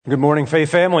Good morning,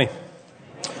 Faith Family.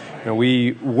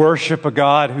 We worship a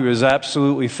God who is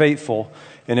absolutely faithful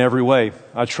in every way.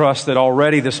 I trust that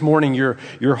already this morning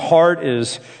your heart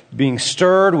is being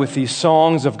stirred with these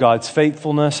songs of God's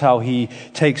faithfulness, how He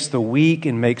takes the weak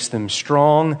and makes them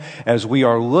strong, as we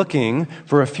are looking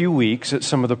for a few weeks at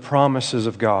some of the promises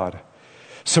of God.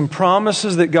 Some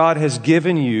promises that God has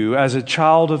given you as a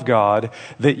child of God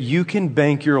that you can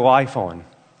bank your life on.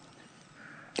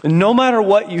 No matter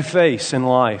what you face in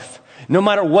life, no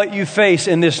matter what you face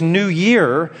in this new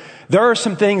year, there are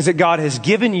some things that God has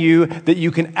given you that you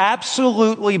can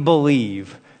absolutely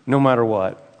believe no matter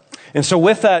what. And so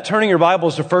with that, turning your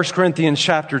Bibles to 1 Corinthians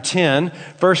chapter 10,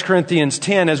 1 Corinthians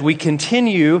 10, as we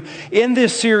continue in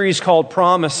this series called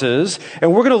Promises,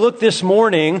 and we're going to look this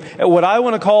morning at what I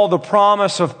want to call the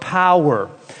promise of power,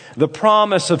 the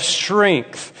promise of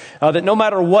strength, that no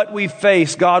matter what we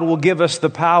face, God will give us the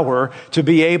power to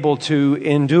be able to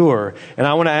endure. And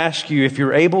I want to ask you if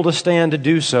you're able to stand to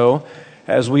do so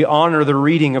as we honor the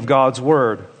reading of God's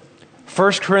Word.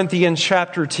 1 Corinthians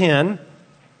chapter 10,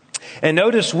 and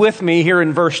notice with me here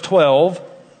in verse 12,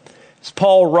 as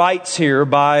Paul writes here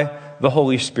by the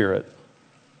Holy Spirit.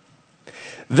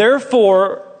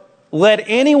 Therefore, let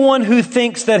anyone who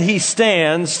thinks that he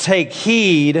stands take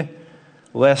heed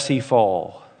lest he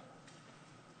fall.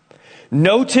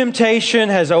 No temptation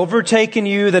has overtaken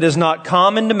you that is not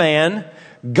common to man.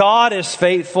 God is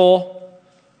faithful,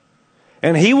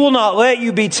 and He will not let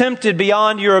you be tempted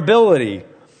beyond your ability.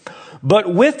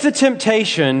 But with the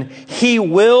temptation, He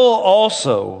will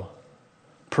also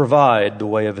provide the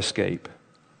way of escape,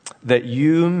 that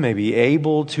you may be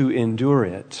able to endure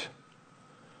it.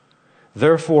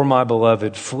 Therefore, my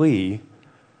beloved, flee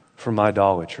from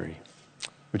idolatry.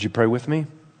 Would you pray with me?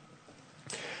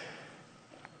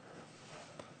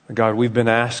 God, we've been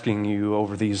asking you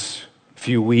over these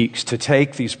few weeks to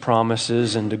take these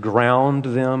promises and to ground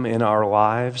them in our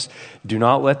lives. Do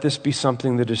not let this be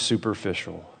something that is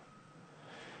superficial.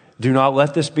 Do not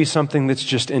let this be something that's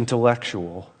just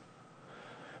intellectual.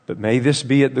 But may this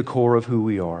be at the core of who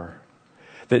we are.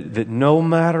 That no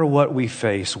matter what we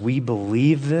face, we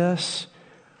believe this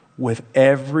with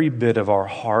every bit of our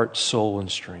heart, soul, and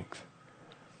strength.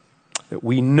 That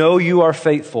we know you are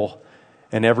faithful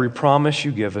and every promise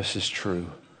you give us is true.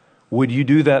 Would you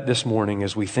do that this morning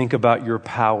as we think about your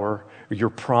power, or your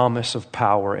promise of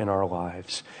power in our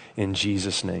lives? In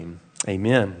Jesus' name,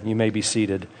 amen. You may be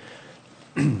seated.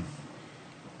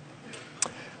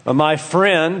 My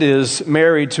friend is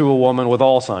married to a woman with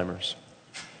Alzheimer's.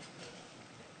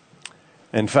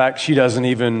 In fact, she doesn't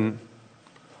even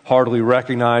hardly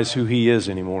recognize who he is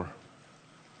anymore.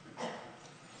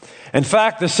 In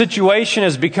fact, the situation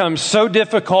has become so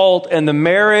difficult and the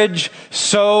marriage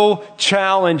so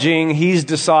challenging, he's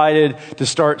decided to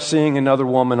start seeing another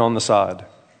woman on the side.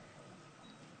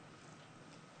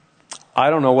 I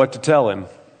don't know what to tell him.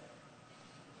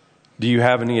 Do you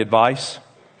have any advice?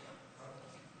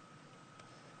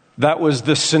 That was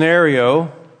the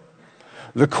scenario,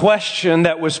 the question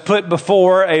that was put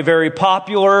before a very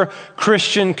popular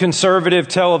Christian conservative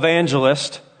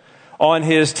televangelist on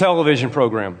his television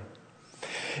program.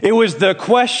 It was the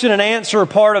question and answer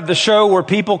part of the show where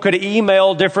people could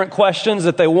email different questions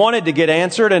that they wanted to get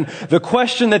answered. And the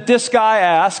question that this guy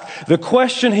asked, the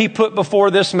question he put before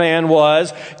this man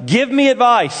was, give me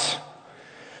advice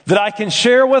that I can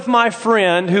share with my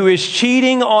friend who is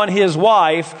cheating on his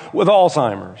wife with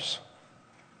Alzheimer's.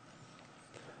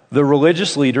 The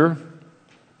religious leader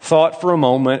thought for a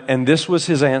moment, and this was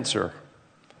his answer.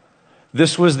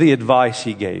 This was the advice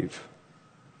he gave.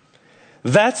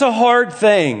 That's a hard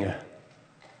thing.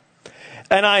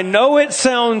 And I know it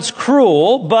sounds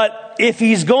cruel, but if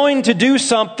he's going to do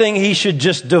something, he should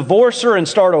just divorce her and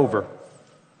start over.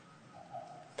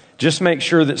 Just make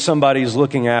sure that somebody's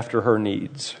looking after her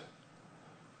needs.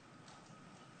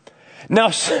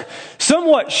 Now,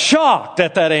 somewhat shocked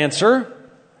at that answer,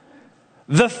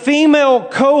 the female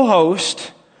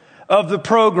co-host of the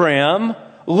program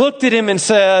looked at him and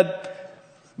said,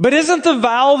 but isn't the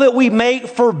vow that we make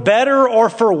for better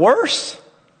or for worse?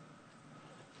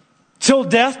 Till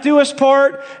death do us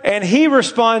part? And he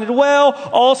responded, well,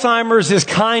 Alzheimer's is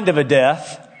kind of a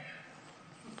death.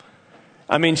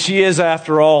 I mean, she is,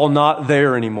 after all, not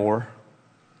there anymore.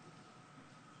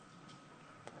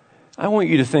 I want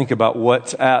you to think about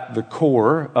what's at the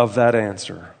core of that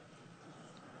answer.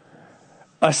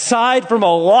 Aside from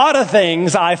a lot of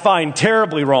things I find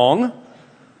terribly wrong,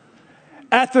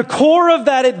 at the core of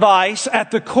that advice,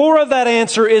 at the core of that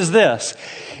answer is this.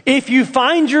 If you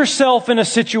find yourself in a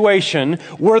situation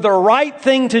where the right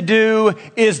thing to do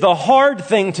is the hard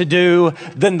thing to do,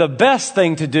 then the best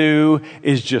thing to do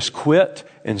is just quit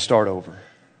and start over.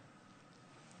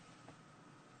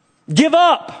 Give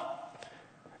up.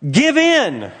 Give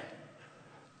in.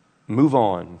 Move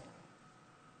on.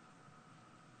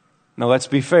 Now, let's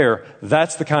be fair.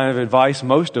 That's the kind of advice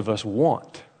most of us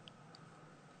want.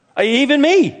 Even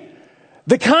me.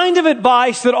 The kind of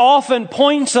advice that often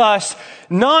points us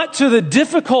not to the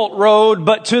difficult road,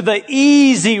 but to the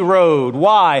easy road.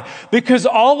 Why? Because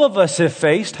all of us have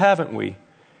faced, haven't we?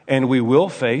 And we will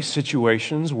face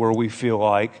situations where we feel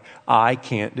like, I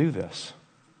can't do this.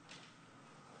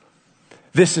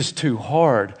 This is too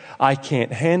hard. I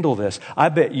can't handle this. I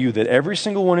bet you that every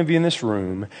single one of you in this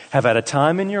room have had a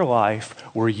time in your life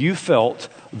where you felt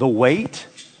the weight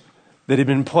that had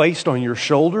been placed on your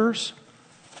shoulders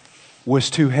was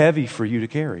too heavy for you to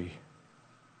carry.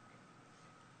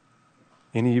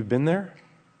 Any of you been there?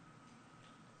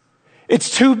 It's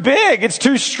too big. It's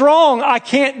too strong. I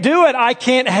can't do it. I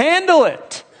can't handle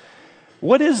it.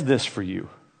 What is this for you?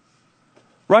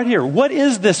 Right here, what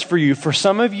is this for you? For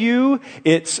some of you,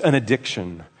 it's an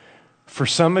addiction. For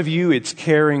some of you, it's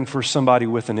caring for somebody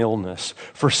with an illness.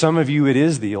 For some of you, it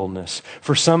is the illness.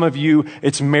 For some of you,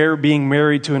 it's being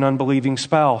married to an unbelieving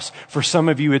spouse. For some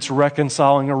of you, it's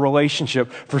reconciling a relationship.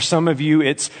 For some of you,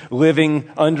 it's living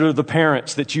under the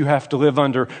parents that you have to live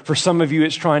under. For some of you,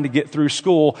 it's trying to get through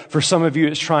school. For some of you,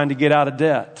 it's trying to get out of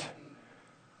debt.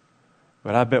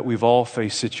 But I bet we've all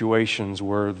faced situations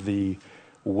where the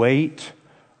weight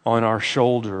on our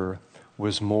shoulder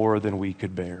was more than we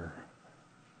could bear.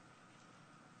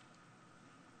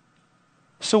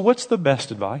 So what's the best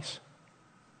advice?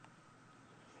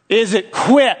 Is it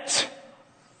quit?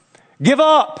 Give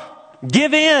up?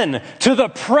 Give in to the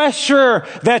pressure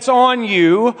that's on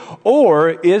you? Or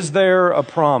is there a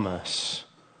promise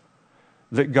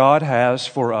that God has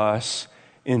for us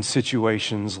in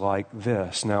situations like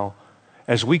this? Now,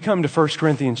 as we come to 1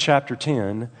 Corinthians chapter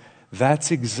 10,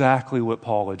 that's exactly what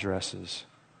Paul addresses.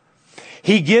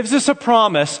 He gives us a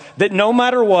promise that no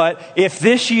matter what, if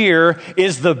this year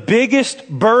is the biggest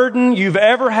burden you've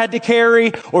ever had to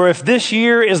carry, or if this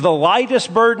year is the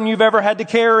lightest burden you've ever had to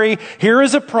carry, here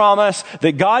is a promise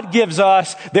that God gives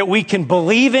us that we can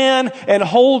believe in and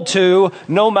hold to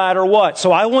no matter what.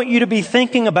 So I want you to be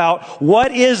thinking about,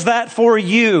 what is that for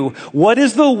you? What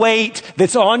is the weight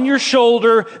that's on your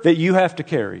shoulder that you have to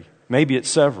carry? Maybe it's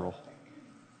several.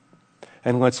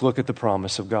 And let's look at the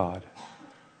promise of God.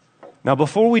 Now,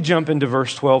 before we jump into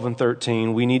verse 12 and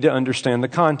 13, we need to understand the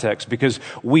context, because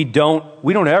we don't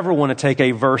ever want to take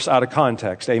a verse out of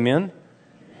context. Amen?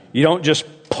 You don't just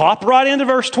pop right into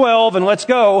verse 12 and let's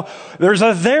go. There's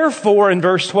a therefore in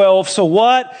verse 12. So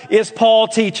what is Paul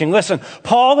teaching? Listen,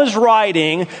 Paul is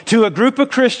writing to a group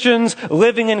of Christians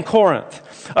living in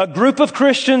Corinth, a group of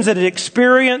Christians that had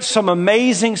experienced some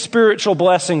amazing spiritual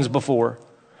blessings before.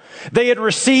 They had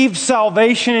received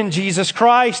salvation in Jesus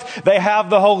Christ. They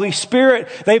have the Holy Spirit.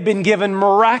 They've been given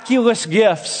miraculous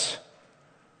gifts.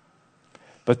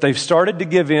 But they've started to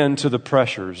give in to the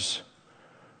pressures,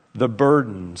 the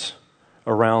burdens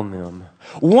around them.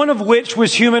 One of which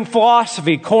was human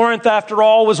philosophy. Corinth, after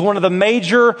all, was one of the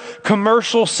major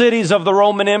commercial cities of the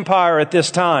Roman Empire at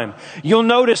this time. You'll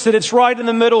notice that it's right in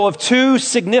the middle of two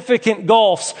significant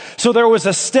gulfs. So there was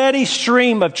a steady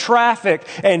stream of traffic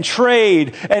and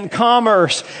trade and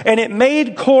commerce. And it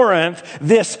made Corinth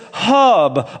this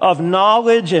hub of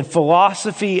knowledge and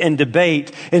philosophy and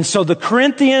debate. And so the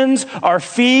Corinthians are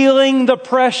feeling the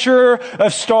pressure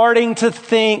of starting to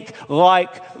think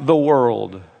like the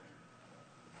world.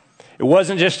 It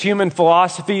wasn't just human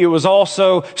philosophy, it was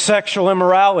also sexual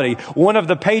immorality. One of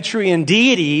the patron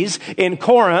deities in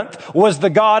Corinth was the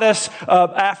goddess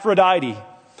of Aphrodite,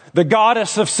 the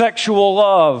goddess of sexual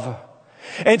love.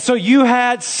 And so you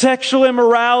had sexual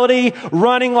immorality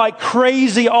running like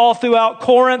crazy all throughout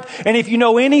Corinth. And if you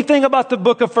know anything about the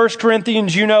book of 1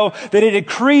 Corinthians, you know that it had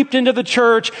creeped into the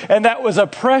church, and that was a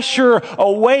pressure,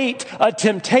 a weight, a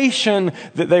temptation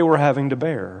that they were having to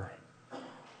bear.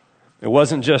 It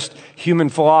wasn't just human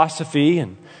philosophy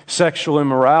and sexual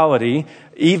immorality.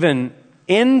 Even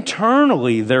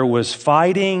internally, there was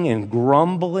fighting and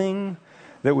grumbling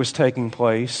that was taking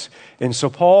place. And so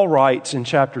Paul writes in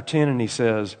chapter 10, and he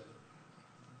says,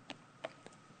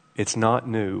 it's not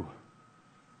new.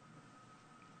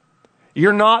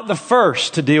 You're not the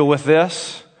first to deal with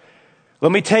this.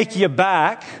 Let me take you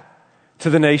back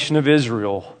to the nation of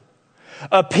Israel.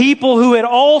 A people who had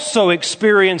also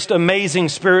experienced amazing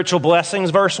spiritual blessings.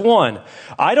 Verse 1.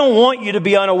 I don't want you to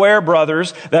be unaware,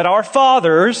 brothers, that our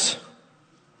fathers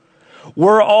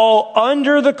were all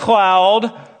under the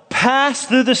cloud, passed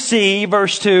through the sea,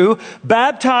 verse 2,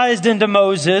 baptized into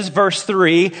Moses, verse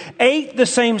 3, ate the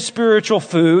same spiritual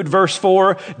food, verse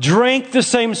 4, drank the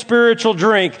same spiritual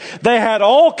drink. They had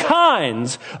all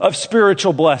kinds of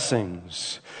spiritual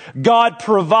blessings. God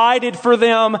provided for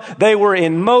them. They were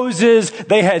in Moses.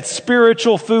 They had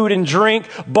spiritual food and drink.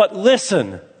 But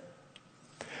listen,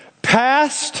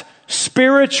 past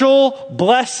spiritual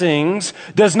blessings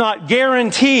does not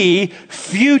guarantee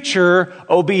future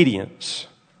obedience.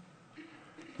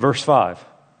 Verse 5.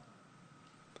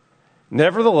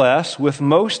 Nevertheless, with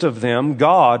most of them,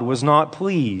 God was not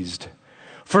pleased,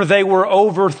 for they were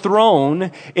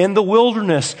overthrown in the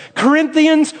wilderness.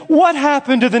 Corinthians, what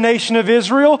happened to the nation of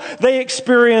Israel? They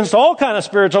experienced all kinds of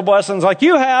spiritual blessings like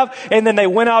you have, and then they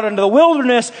went out into the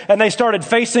wilderness and they started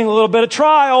facing a little bit of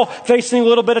trial, facing a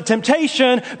little bit of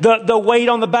temptation. The weight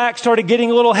on the back started getting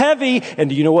a little heavy, and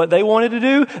do you know what they wanted to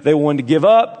do? They wanted to give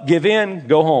up, give in,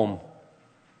 go home.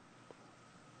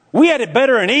 We had it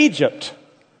better in Egypt.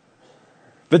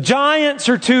 The giants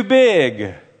are too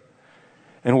big.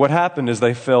 And what happened is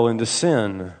they fell into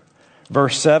sin.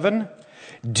 Verse 7,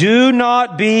 do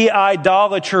not be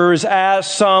idolaters as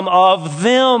some of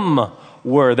them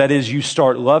were. That is, you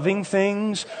start loving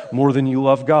things more than you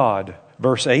love God.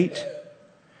 Verse 8,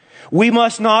 we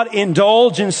must not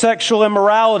indulge in sexual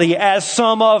immorality as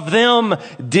some of them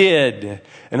did.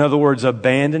 In other words,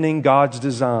 abandoning God's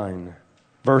design.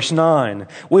 Verse 9,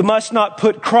 we must not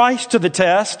put Christ to the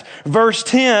test. Verse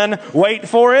 10, wait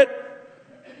for it,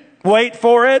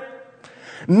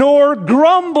 nor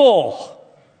grumble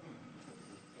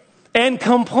and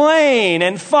complain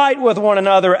and fight with one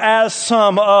another as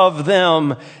some of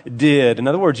them did. In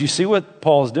other words, you see what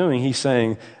Paul's doing? He's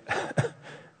saying,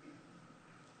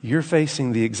 you're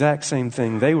facing the exact same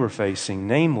thing they were facing.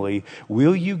 Namely,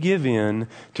 will you give in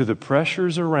to the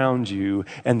pressures around you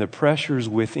and the pressures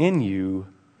within you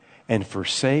and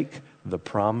forsake the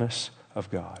promise of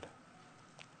God?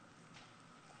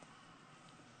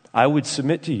 I would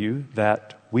submit to you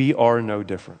that we are no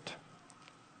different.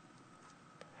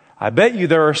 I bet you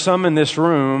there are some in this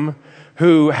room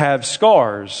who have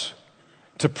scars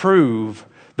to prove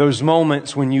those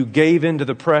moments when you gave into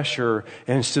the pressure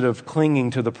instead of clinging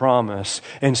to the promise.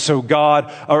 And so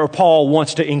Paul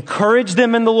wants to encourage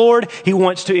them in the Lord. He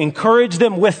wants to encourage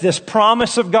them with this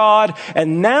promise of God.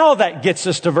 And now that gets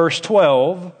us to verse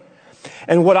 12.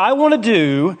 And what I want to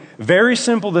do, very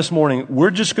simple this morning, we're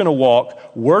just going to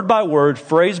walk word by word,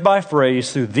 phrase by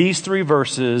phrase through these 3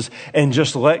 verses and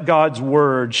just let God's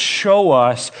word show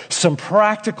us some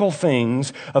practical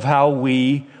things of how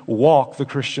we walk the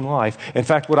Christian life. In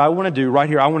fact, what I want to do right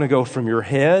here, I want to go from your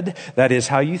head, that is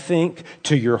how you think,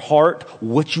 to your heart,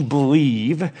 what you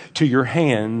believe, to your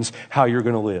hands, how you're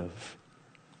going to live.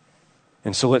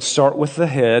 And so let's start with the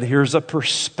head. Here's a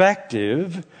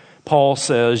perspective Paul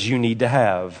says you need to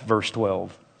have. Verse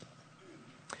 12.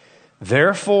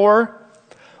 Therefore,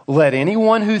 let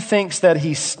anyone who thinks that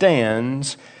he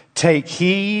stands take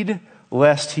heed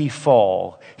lest he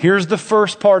fall. Here's the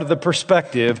first part of the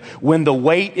perspective when the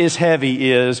weight is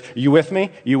heavy is, you with me?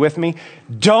 You with me?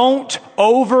 Don't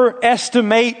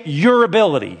overestimate your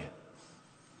ability.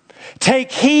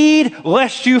 Take heed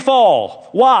lest you fall.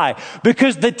 Why?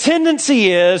 Because the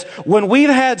tendency is, when we've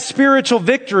had spiritual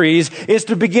victories, is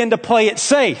to begin to play it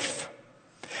safe.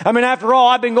 I mean, after all,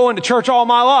 I've been going to church all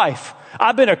my life.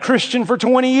 I've been a Christian for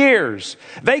 20 years.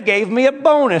 They gave me a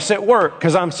bonus at work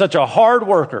because I'm such a hard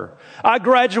worker. I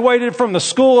graduated from the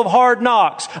School of Hard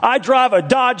Knocks. I drive a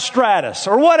Dodge Stratus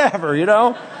or whatever, you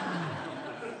know.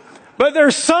 But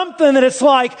there's something that it's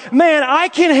like, man, I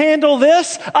can handle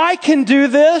this. I can do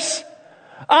this.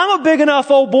 I'm a big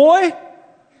enough old boy.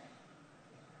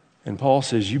 And Paul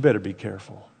says, you better be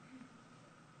careful.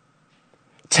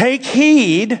 Take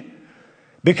heed,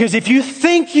 because if you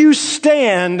think you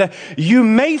stand, you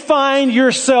may find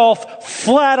yourself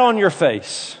flat on your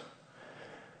face.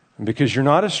 Because you're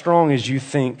not as strong as you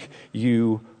think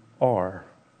you are.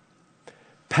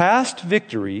 Past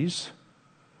victories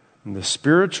and the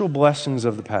spiritual blessings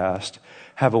of the past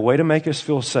have a way to make us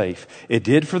feel safe. It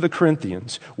did for the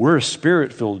Corinthians. We're a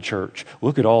spirit-filled church.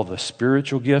 Look at all the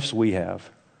spiritual gifts we have.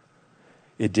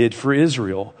 It did for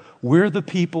Israel. We're the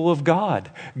people of God.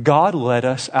 God led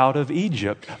us out of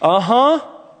Egypt.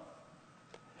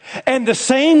 And the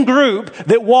same group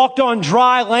that walked on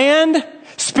dry land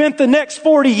spent the next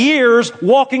 40 years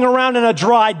walking around in a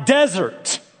dry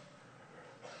desert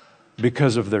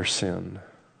because of their sin.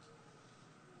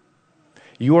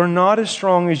 You are not as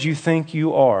strong as you think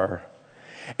you are.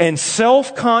 And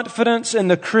self-confidence in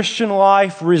the Christian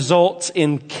life results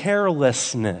in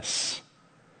carelessness.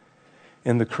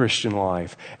 in the Christian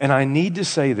life. And I need to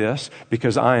say this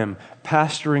because I am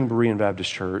pastoring Berean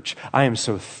Baptist Church. I am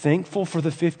so thankful for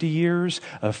the 50 years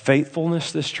of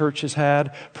faithfulness this church has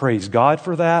had. Praise God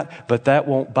for that. But that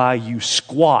won't buy you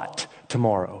squat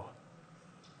tomorrow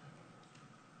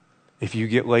if you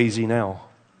get lazy now.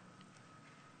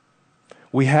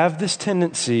 We have this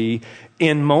tendency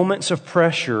in moments of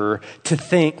pressure to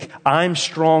think, I'm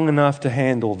strong enough to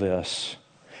handle this.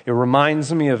 It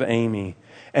reminds me of Amy.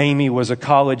 Amy was a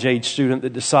college-age student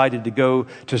that decided to go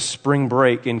to spring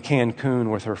break in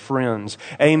Cancun with her friends.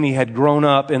 Amy had grown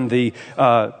up in the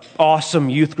awesome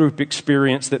youth group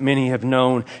experience that many have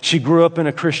known. She grew up in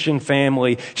a Christian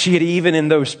family. She had even in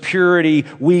those purity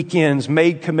weekends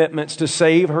made commitments to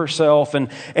save herself.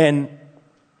 And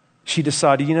she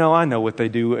decided, I know what they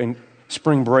do in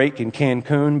spring break in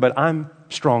Cancun, but I'm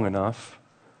strong enough.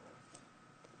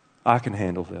 I can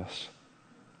handle this.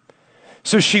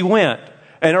 So she went.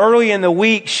 And early in the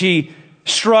week, she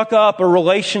struck up a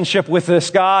relationship with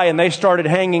this guy and they started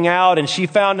hanging out and she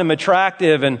found him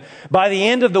attractive. And by the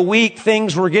end of the week,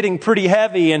 things were getting pretty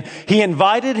heavy and he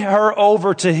invited her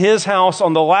over to his house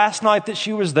on the last night that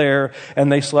she was there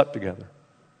and they slept together.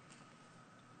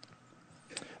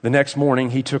 The next morning,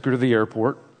 he took her to the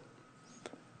airport.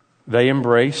 They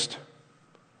embraced.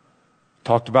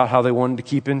 Talked about how they wanted to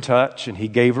keep in touch, and he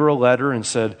gave her a letter and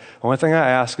said, the only thing I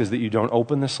ask is that you don't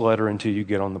open this letter until you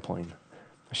get on the plane.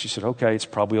 She said, okay, it's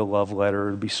probably a love letter.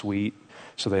 It'll be sweet.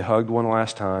 So they hugged one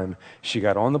last time. She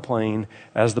got on the plane.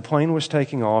 As the plane was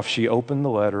taking off, she opened the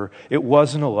letter. It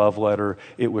wasn't a love letter.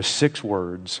 It was 6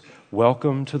 words,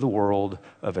 welcome to the world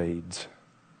of AIDS.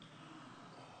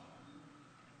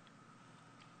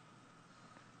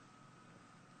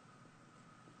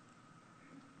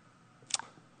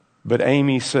 But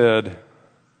Amy said,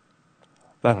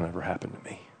 that'll never happen to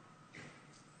me.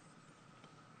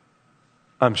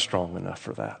 I'm strong enough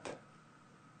for that.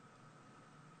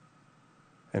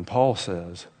 And Paul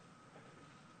says,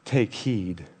 take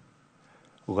heed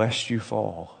lest you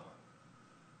fall.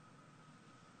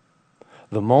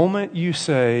 The moment you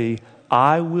say,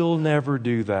 I will never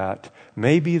do that,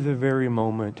 may be the very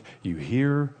moment you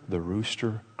hear the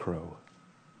rooster crow.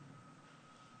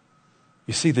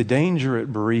 You see, the danger at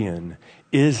Berean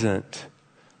isn't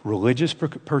religious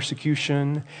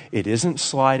persecution. It isn't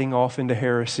sliding off into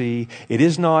heresy. It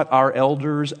is not our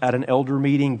elders at an elder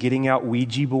meeting getting out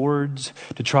Ouija boards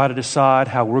to try to decide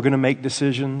how we're going to make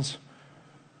decisions.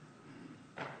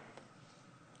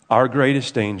 Our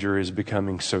greatest danger is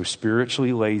becoming so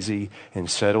spiritually lazy and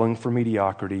settling for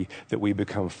mediocrity that we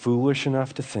become foolish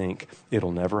enough to think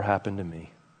it'll never happen to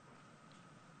me.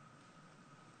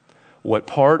 What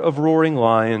part of roaring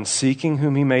lion seeking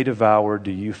whom he may devour do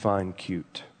you find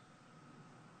cute?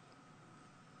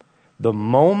 The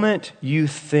moment you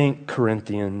think,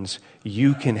 Corinthians,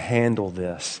 you can handle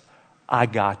this, I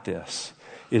got this,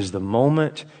 is the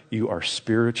moment you are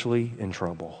spiritually in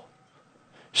trouble.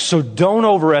 So don't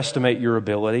overestimate your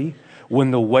ability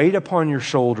when the weight upon your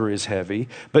shoulder is heavy.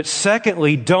 But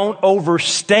secondly, don't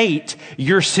overstate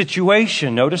your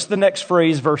situation. Notice the next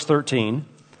phrase, verse 13.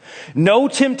 No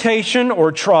temptation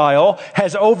or trial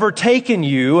has overtaken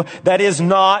you that is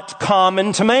not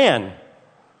common to man.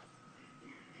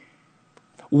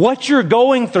 What you're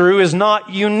going through is not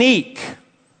unique,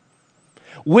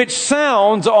 which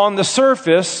sounds on the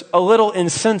surface a little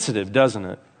insensitive, doesn't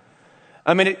it?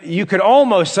 I mean, you could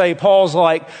almost say Paul's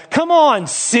like, come on,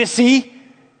 sissy.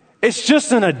 It's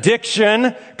just an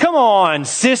addiction. Come on,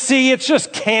 sissy. It's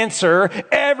just cancer.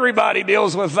 Everybody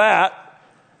deals with that.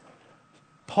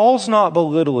 Paul's not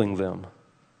belittling them.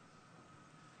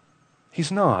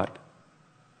 He's not.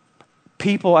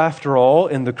 People, after all,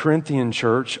 in the Corinthian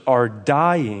church are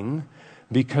dying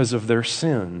because of their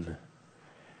sin.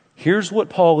 Here's what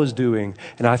Paul is doing,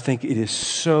 and I think it is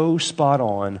so spot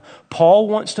on. Paul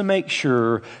wants to make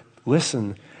sure,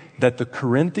 listen, that the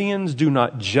Corinthians do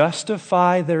not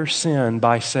justify their sin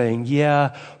by saying,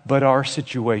 yeah, but our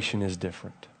situation is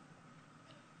different.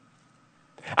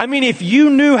 I mean, if you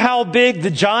knew how big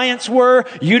the giants were,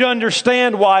 you'd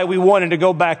understand why we wanted to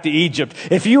go back to Egypt.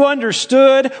 If you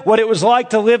understood what it was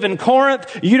like to live in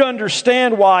Corinth, you'd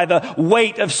understand why the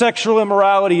weight of sexual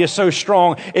immorality is so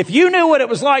strong. If you knew what it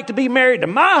was like to be married to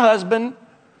my husband,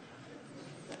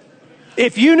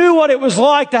 if you knew what it was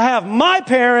like to have my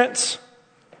parents,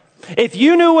 if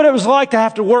you knew what it was like to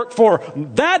have to work for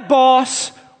that boss,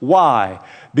 why?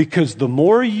 Because the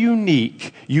more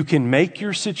unique you can make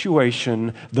your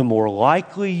situation, the more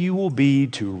likely you will be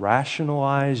to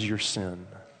rationalize your sin.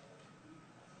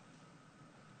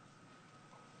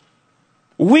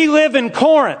 We live in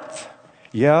Corinth.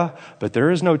 Yeah, but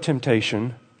there is no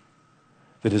temptation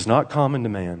that is not common to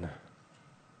man.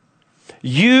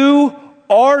 You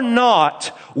are not,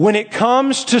 when it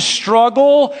comes to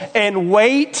struggle and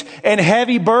weight and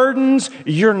heavy burdens,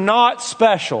 you're not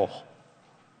special.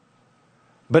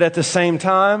 But at the same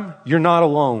time, you're not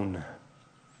alone.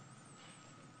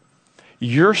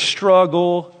 Your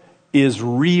struggle is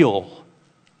real,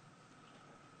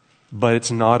 but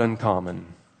it's not uncommon.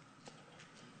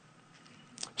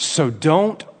 So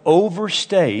don't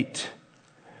overstate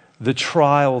the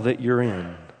trial that you're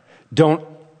in. Don't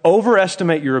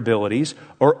overestimate your abilities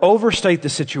or overstate the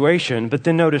situation. But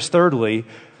then notice thirdly,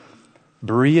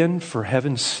 Berean, for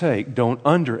heaven's sake, don't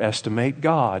underestimate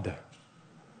God.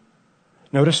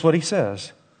 Notice what he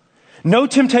says. No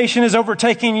temptation is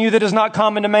overtaking you that is not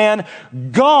common to man.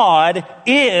 God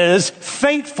is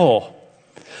faithful.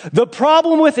 The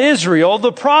problem with Israel,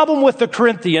 the problem with the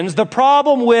Corinthians, the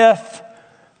problem with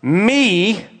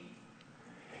me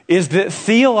is that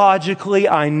theologically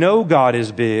I know God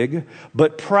is big,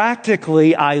 but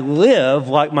practically I live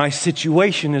like my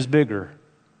situation is bigger.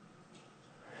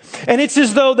 And it's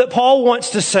as though that Paul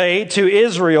wants to say to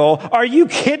Israel, are you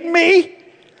kidding me?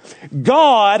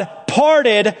 God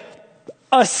parted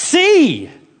a sea.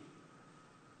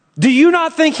 Do you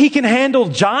not think he can handle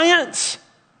giants?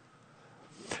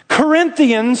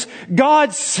 Corinthians,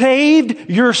 God saved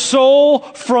your soul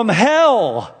from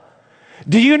hell.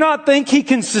 Do you not think he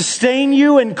can sustain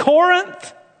you in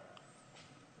Corinth?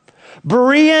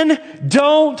 Berean,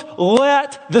 don't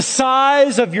let the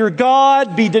size of your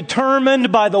God be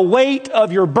determined by the weight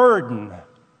of your burden.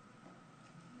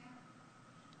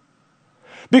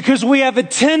 Because we have a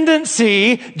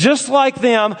tendency, just like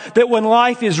them, that when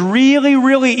life is really,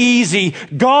 really easy,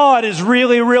 God is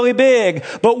really, really big.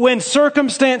 But when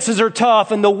circumstances are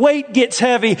tough and the weight gets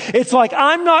heavy, it's like,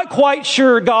 I'm not quite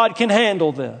sure God can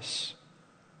handle this.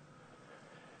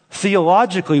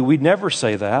 Theologically, we'd never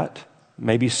say that.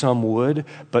 Maybe some would,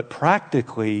 but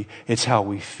practically, it's how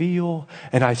we feel.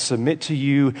 And I submit to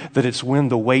you that it's when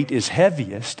the weight is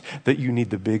heaviest that you need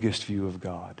the biggest view of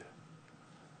God.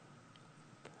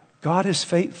 God is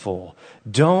faithful.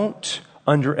 Don't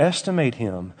underestimate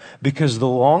him, because the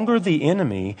longer the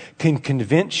enemy can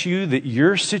convince you that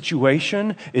your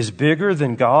situation is bigger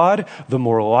than God, the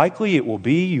more likely it will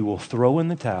be you will throw in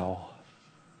the towel.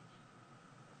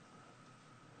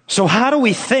 So how do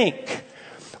we think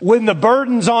when the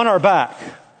burden's on our back?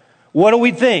 What do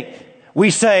we think?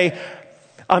 We say,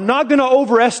 I'm not going to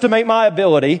overestimate my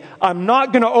ability. I'm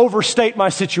not going to overstate my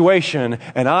situation.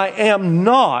 And I am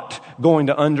not going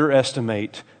to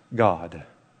underestimate God.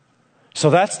 So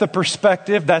that's the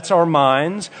perspective. That's our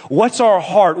minds. What's our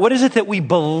heart? What is it that we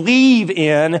believe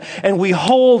in and we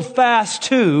hold fast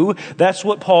to? That's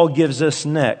what Paul gives us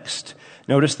next.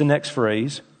 Notice the next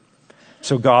phrase.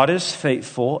 So God is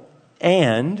faithful,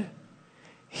 and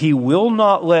he will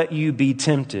not let you be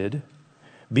tempted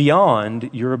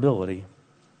beyond your ability.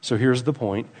 So here's the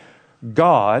point.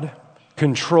 God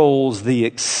controls the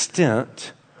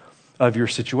extent of your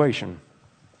situation.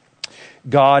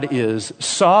 God is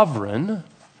sovereign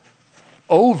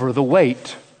over the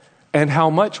weight and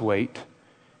how much weight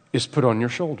is put on your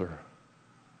shoulder.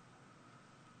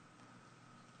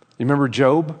 You remember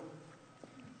Job?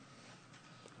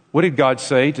 What did God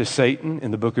say to Satan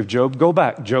in the book of Job? Go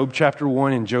back, Job chapter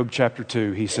 1 and Job chapter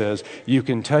 2. He says, you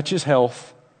can touch his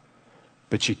health,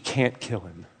 but you can't kill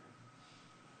him.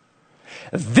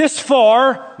 This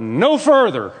far, no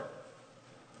further.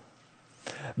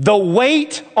 The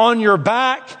weight on your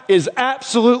back is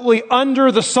absolutely under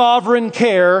the sovereign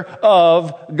care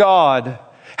of God.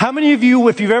 How many of you,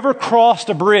 if you've ever crossed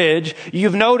a bridge,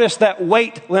 you've noticed that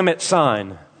weight limit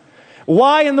sign?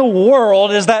 Why in the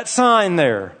world is that sign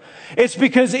there? It's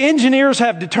because engineers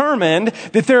have determined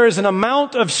that there is an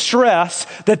amount of stress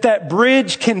that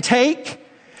bridge can take.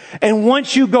 And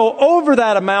once you go over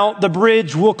that amount, the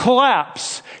bridge will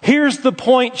collapse. Here's the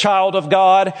point, child of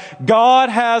God. God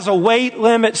has a weight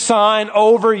limit sign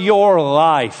over your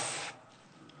life.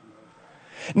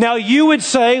 Now you would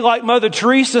say, like Mother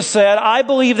Teresa said, I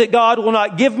believe that God will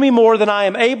not give me more than I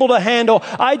am able to handle.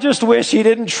 I just wish he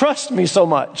didn't trust me so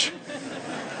much.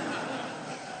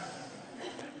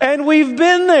 And we've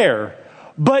been there.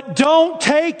 But don't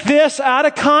take this out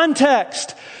of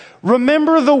context.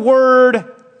 Remember the word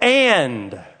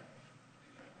and.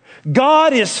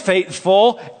 God is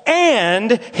faithful,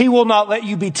 and he will not let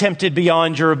you be tempted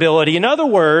beyond your ability. In other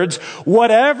words,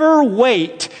 whatever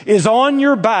weight is on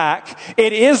your back,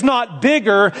 it is not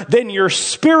bigger than your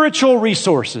spiritual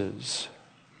resources.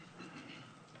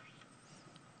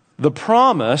 The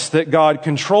promise that God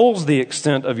controls the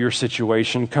extent of your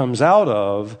situation comes out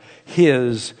of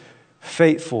his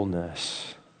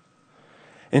faithfulness.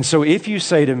 And so if you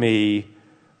say to me,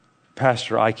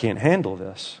 Pastor, I can't handle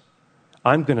this,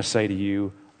 I'm going to say to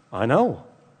you, I know.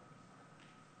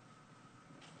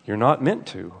 You're not meant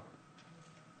to.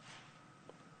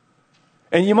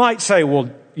 And you might say, well,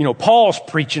 Paul's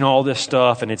preaching all this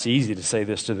stuff, and it's easy to say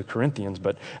this to the Corinthians,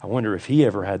 but I wonder if he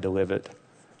ever had to live it.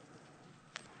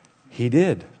 He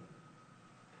did.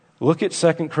 Look at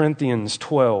 2 Corinthians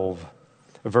 12,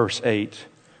 verse 8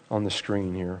 on the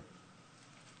screen here.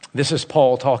 This is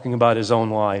Paul talking about his own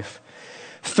life.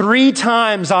 3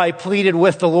 times I pleaded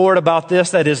with the Lord about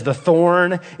this, that is the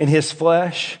thorn in his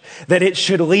flesh, that it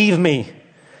should leave me.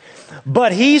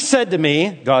 But he said to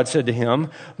me, God said to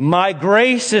him, my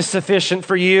grace is sufficient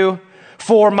for you,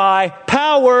 for my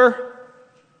power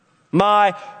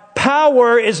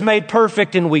is made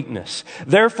perfect in weakness.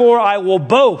 Therefore I will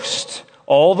boast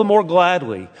all the more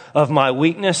gladly of my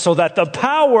weakness, so that the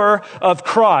power of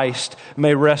Christ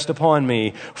may rest upon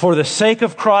me. For the sake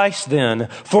of Christ then,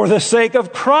 for the sake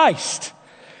of Christ,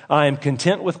 I am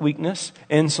content with weakness,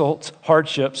 insults,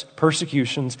 hardships,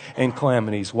 persecutions, and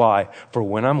calamities. Why? For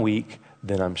when I'm weak,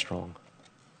 then I'm strong.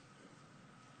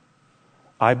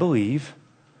 I believe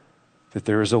that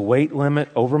there is a weight limit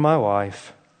over my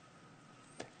life,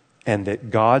 and that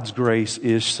God's grace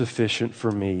is sufficient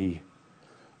for me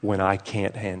when I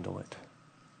can't handle it.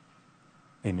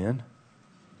 Amen?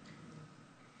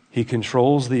 He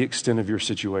controls the extent of your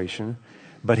situation,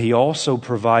 but He also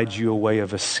provides you a way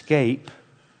of escape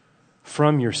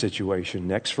from your situation.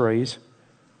 Next phrase.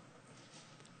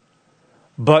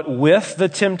 But with the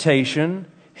temptation,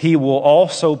 He will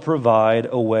also provide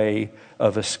a way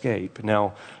of escape.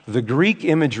 Now, the Greek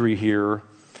imagery here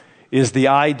is the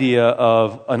idea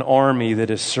of an army that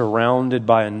is surrounded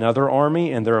by another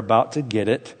army, and they're about to get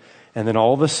it. And then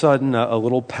all of a sudden, a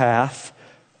little path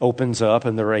opens up,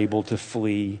 and they're able to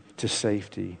flee to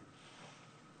safety.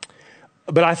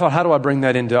 But I thought, how do I bring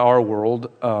that into our world?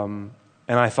 And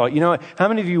I thought, how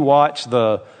many of you watch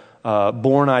the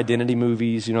Bourne Identity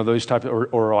movies? Those type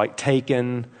of, or like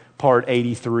Taken, Part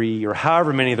 83, or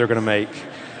however many they're going to make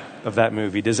of that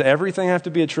movie. Does everything have to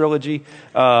be a trilogy?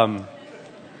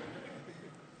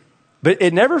 But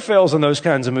it never fails in those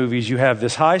kinds of movies. You have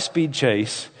this high-speed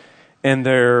chase, and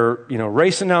they're,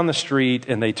 racing down the street,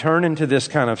 and they turn into this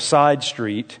kind of side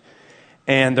street,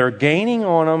 and they're gaining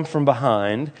on them from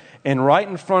behind, and right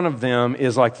in front of them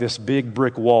is like this big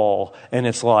brick wall, and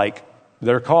it's like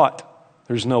they're caught.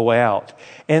 There's no way out.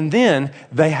 And then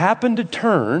they happen to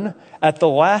turn at the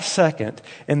last second,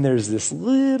 and there's this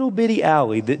little bitty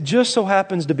alley that just so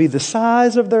happens to be the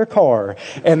size of their car,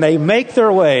 and they make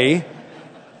their way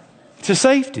to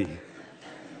safety.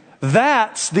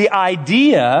 That's the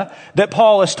idea that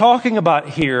Paul is talking about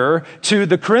here to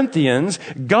the Corinthians.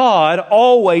 God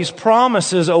always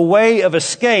promises a way of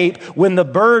escape when the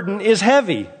burden is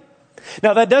heavy.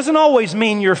 Now, that doesn't always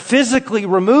mean you're physically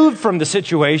removed from the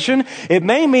situation. It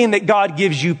may mean that God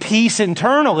gives you peace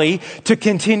internally to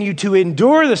continue to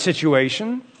endure the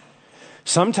situation.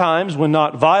 Sometimes, when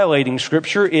not violating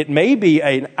Scripture, it may be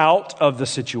an out of the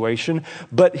situation.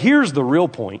 But here's the real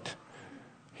point.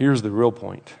 Here's the real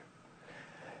point.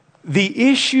 The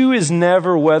issue is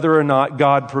never whether or not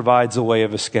God provides a way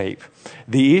of escape.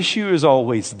 The issue is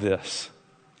always this.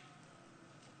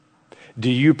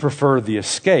 Do you prefer the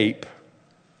escape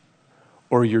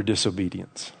or your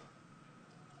disobedience?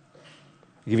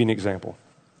 I'll give you an example.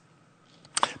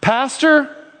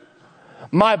 Pastor,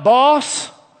 my boss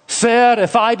said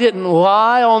if I didn't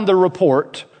lie on the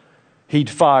report, he'd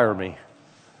fire me.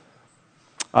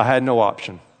 I had no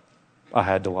option. I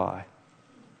had to lie.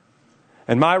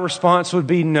 And my response would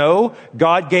be, no,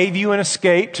 God gave you an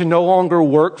escape to no longer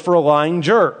work for a lying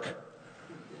jerk.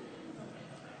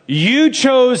 You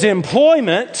chose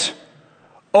employment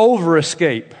over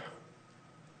escape.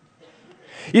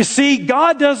 You see,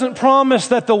 God doesn't promise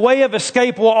that the way of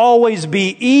escape will always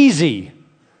be easy.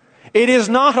 It is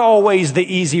not always the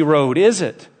easy road, is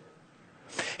it?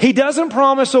 He doesn't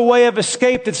promise a way of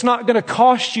escape that's not going to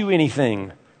cost you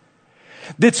anything,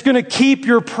 that's going to keep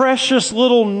your precious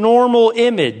little normal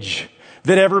image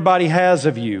that everybody has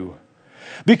of you.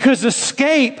 Because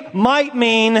escape might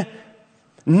mean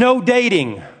no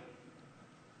dating.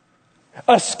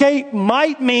 Escape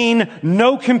might mean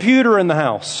no computer in the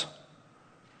house.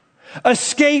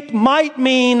 Escape might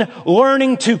mean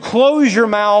learning to close your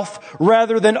mouth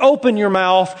rather than open your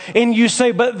mouth. And you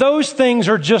say, but those things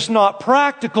are just not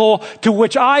practical. To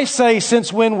which I say,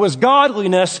 since when was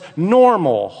godliness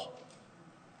normal?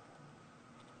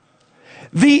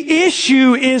 The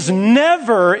issue is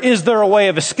never, is there a way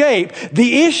of escape?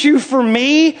 The issue for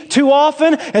me, too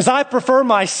often, is I prefer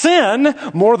my sin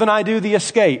more than I do the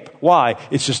escape. Why?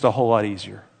 It's just a whole lot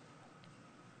easier.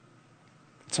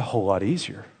 It's a whole lot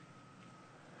easier.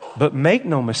 But make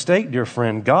no mistake, dear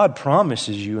friend, God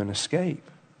promises you an escape.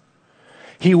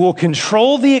 He will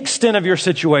control the extent of your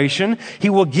situation. He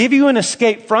will give you an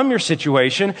escape from your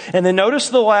situation. And then notice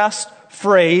the last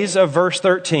phrase of verse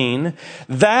 13,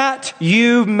 that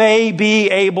you may be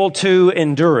able to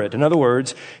endure it. In other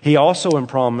words, he also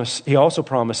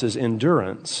promises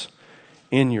endurance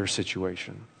in your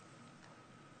situation.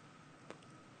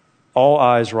 All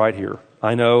eyes right here.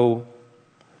 I know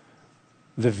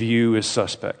the view is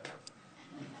suspect.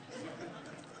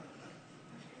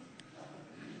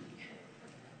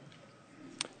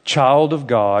 Child of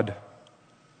God,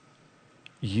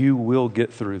 you will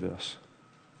get through this.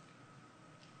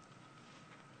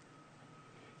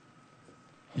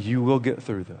 You will get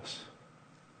through this.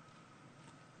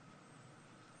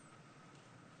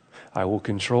 I will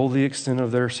control the extent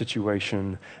of their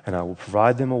situation, and I will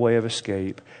provide them a way of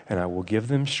escape, and I will give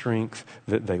them strength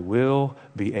that they will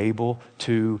be able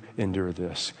to endure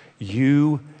this.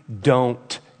 You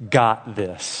don't got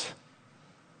this,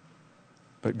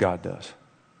 but God does.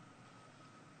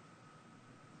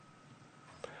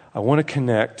 I want to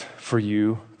connect for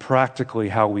you practically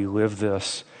how we live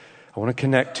this. I want to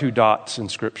connect two dots in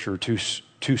Scripture,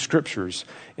 two scriptures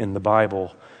in the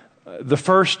Bible. The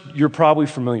first you're probably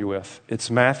familiar with.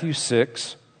 It's Matthew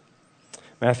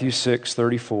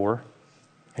 6:34.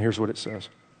 And here's what it says.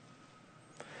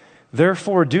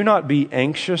 Therefore, do not be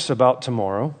anxious about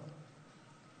tomorrow.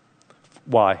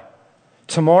 Why?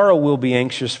 Tomorrow will be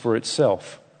anxious for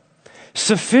itself.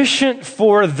 Sufficient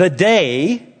for the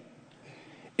day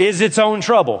is its own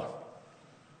trouble.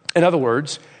 In other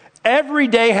words, every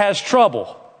day has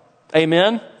trouble.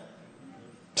 Amen?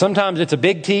 Sometimes it's a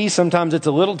big T, sometimes it's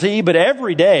a little t, but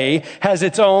every day has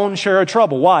its own share of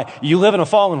trouble. Why? You live in a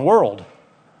fallen world.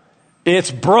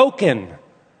 It's broken.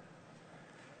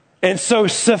 And so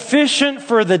sufficient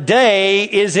for the day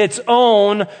is its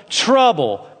own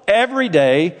trouble. Every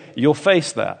day you'll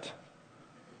face that.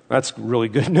 That's really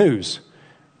good news.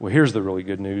 Well, here's the really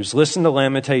good news. Listen to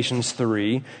Lamentations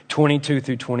 3:22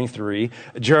 through 23.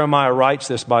 Jeremiah writes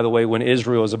this, by the way, when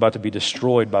Israel is about to be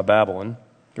destroyed by Babylon,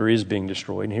 or is being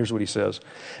destroyed. And here's what he says.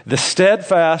 The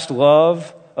steadfast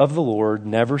love of the Lord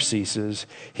never ceases.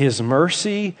 His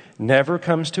mercy never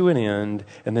comes to an end.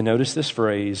 And then notice this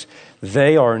phrase,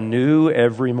 they are new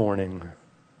every morning.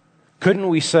 Couldn't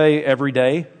we say every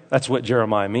day? That's what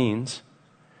Jeremiah means.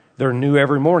 They're new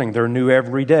every morning. They're new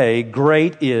every day.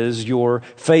 Great is your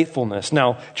faithfulness.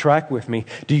 Now, track with me.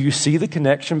 Do you see the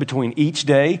connection between each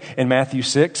day in Matthew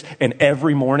 6 and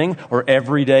every morning or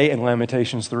every day in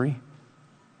Lamentations 3?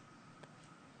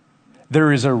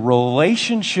 There is a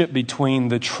relationship between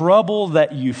the trouble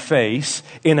that you face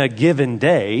in a given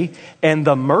day and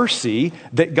the mercy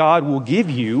that God will give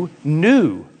you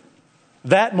new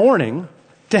that morning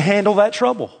to handle that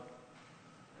trouble.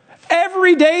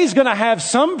 Every day is going to have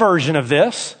some version of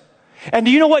this. And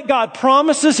do you know what God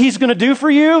promises He's going to do for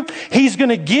you? He's going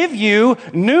to give you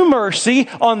new mercy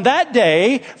on that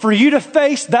day for you to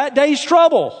face that day's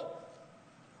trouble.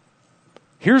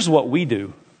 Here's what we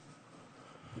do.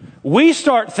 We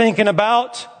start thinking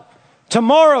about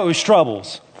tomorrow's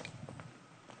troubles.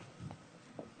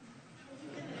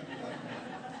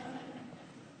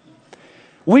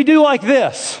 We do like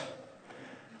this.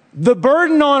 The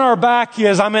burden on our back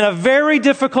is I'm in a very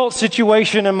difficult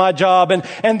situation in my job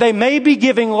and they may be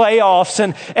giving layoffs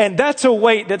and that's a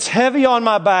weight that's heavy on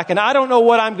my back and I don't know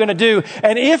what I'm going to do.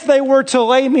 And if they were to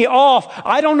lay me off,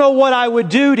 I don't know what I would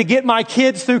do to get my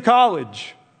kids through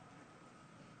college.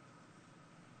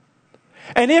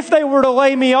 And if they were to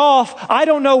lay me off, I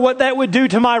don't know what that would do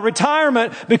to my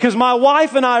retirement because my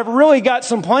wife and I have really got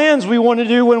some plans we want to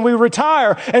do when we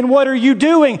retire. And what are you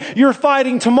doing? You're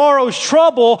fighting tomorrow's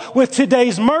trouble with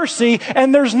today's mercy,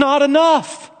 and there's not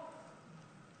enough.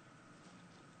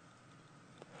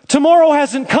 Tomorrow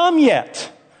hasn't come yet.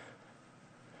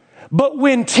 But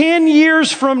when 10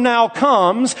 years from now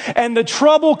comes and the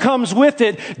trouble comes with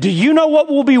it, do you know what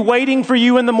will be waiting for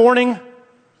you in the morning?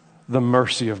 The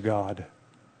mercy of God.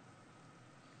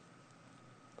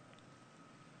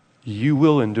 You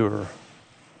will endure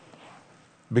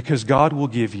because God will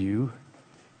give you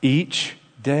each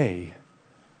day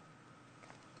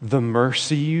the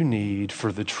mercy you need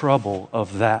for the trouble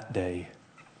of that day.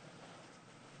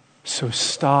 So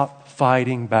stop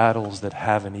fighting battles that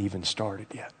haven't even started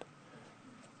yet.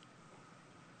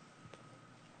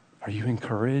 Are you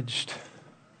encouraged?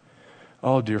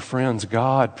 Oh, dear friends,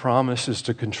 God promises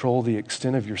to control the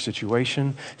extent of your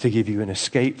situation, to give you an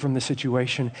escape from the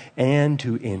situation, and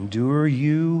to endure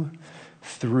you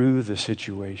through the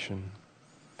situation.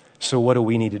 So what do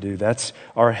we need to do? That's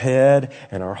our head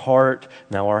and our heart.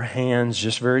 Now our hands,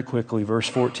 just very quickly, verse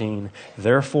 14.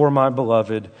 Therefore, my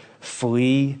beloved,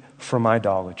 flee from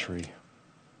idolatry.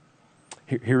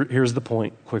 Here's the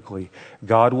point quickly.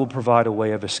 God will provide a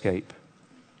way of escape.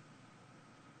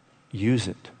 Use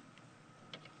it.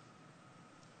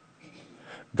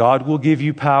 God will give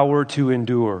you power to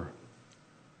endure.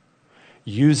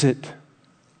 Use it.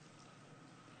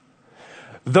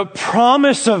 The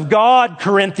promise of God,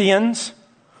 Corinthians,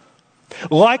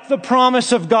 like the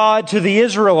promise of God to the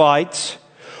Israelites,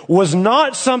 was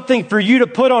not something for you to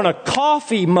put on a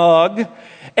coffee mug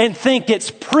and think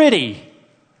it's pretty.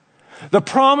 The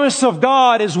promise of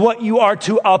God is what you are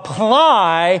to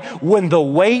apply when the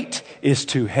weight is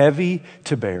too heavy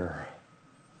to bear.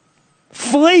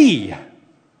 Flee.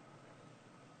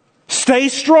 Stay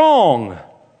strong.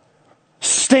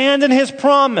 Stand in His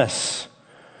promise.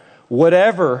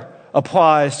 Whatever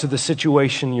applies to the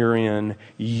situation you're in,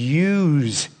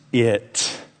 use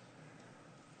it.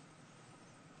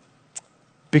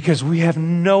 Because we have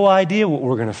no idea what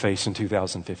we're going to face in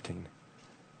 2015.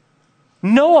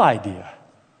 No idea.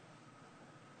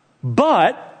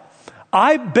 But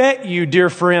I bet you, dear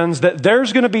friends, that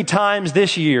there's going to be times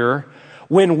this year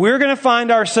when we're going to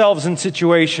find ourselves in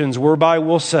situations whereby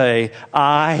we'll say,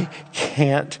 I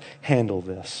can't handle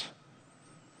this.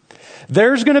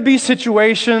 There's going to be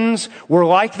situations where,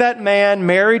 like that man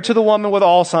married to the woman with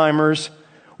Alzheimer's,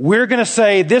 we're going to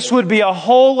say this would be a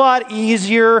whole lot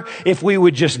easier if we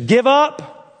would just give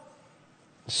up,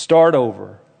 start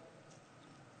over.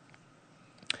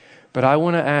 But I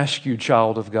want to ask you,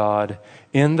 child of God,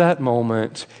 in that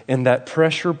moment, in that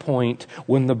pressure point,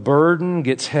 when the burden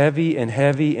gets heavy and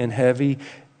heavy and heavy,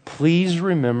 please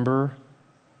remember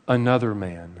another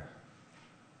man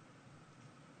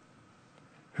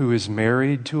who is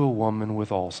married to a woman with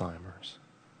Alzheimer's.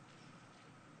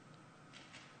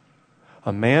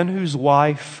 A man whose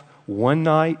wife, one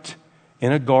night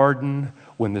in a garden,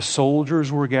 when the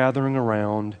soldiers were gathering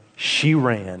around, she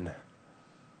ran.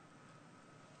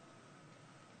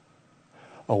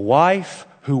 A wife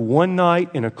who one night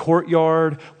in a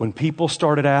courtyard, when people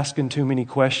started asking too many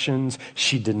questions,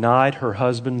 she denied her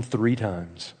husband 3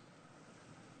 times.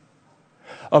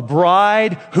 A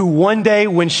bride who one day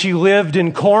when she lived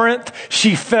in Corinth,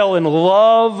 she fell in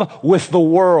love with the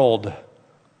world.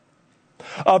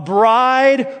 A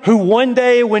bride who one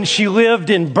day when she lived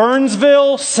in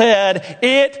Burnsville said,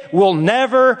 "It will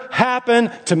never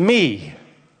happen to me."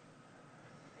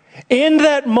 In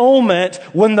that moment,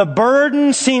 when the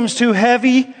burden seems too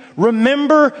heavy,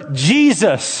 remember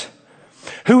Jesus,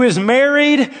 who is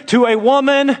married to a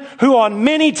woman who on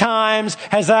many times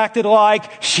has acted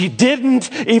like she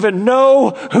didn't even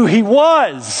know who he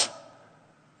was.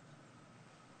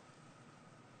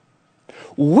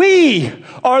 We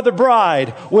are the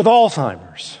bride with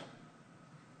Alzheimer's.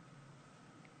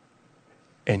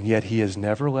 And yet He has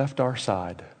never left our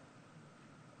side.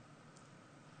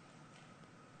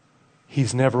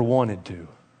 He's never wanted to.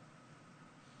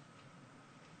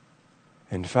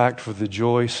 In fact, for the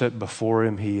joy set before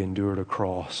Him, He endured a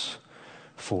cross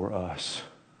for us.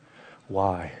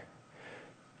 Why?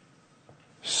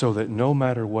 So that no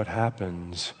matter what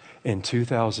happens in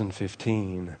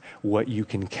 2015, what you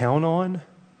can count on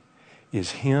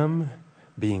is Him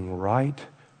being right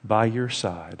by your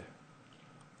side,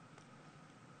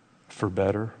 for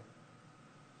better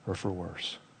or for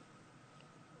worse.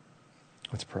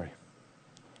 Let's pray.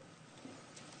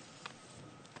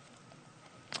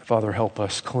 Father, help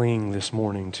us cling this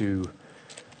morning to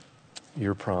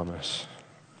Your promise.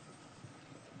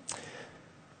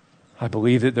 I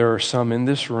believe that there are some in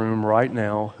this room right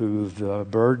now who the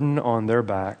burden on their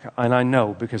back, and I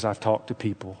know because I've talked to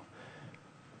people,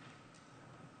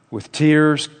 with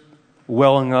tears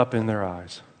welling up in their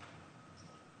eyes.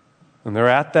 And they're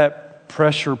at that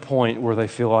pressure point where they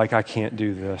feel like, I can't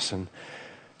do this. And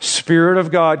Spirit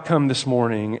of God, come this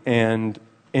morning and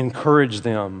encourage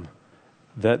them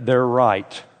that they're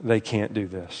right. They can't do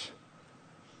this.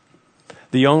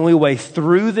 The only way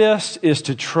through this is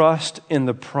to trust in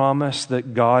the promise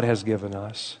that God has given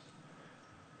us.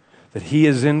 That He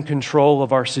is in control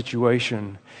of our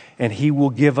situation and He will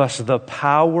give us the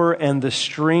power and the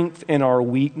strength in our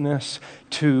weakness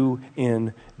to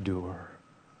endure.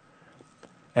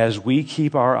 As we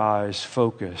keep our eyes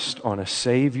focused on a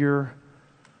Savior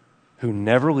who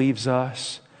never leaves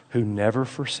us, who never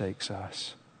forsakes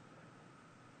us.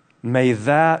 May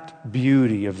that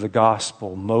beauty of the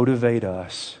gospel motivate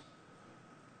us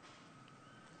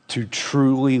to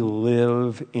truly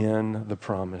live in the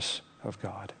promise of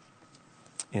God.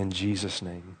 In Jesus'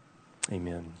 name,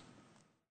 amen.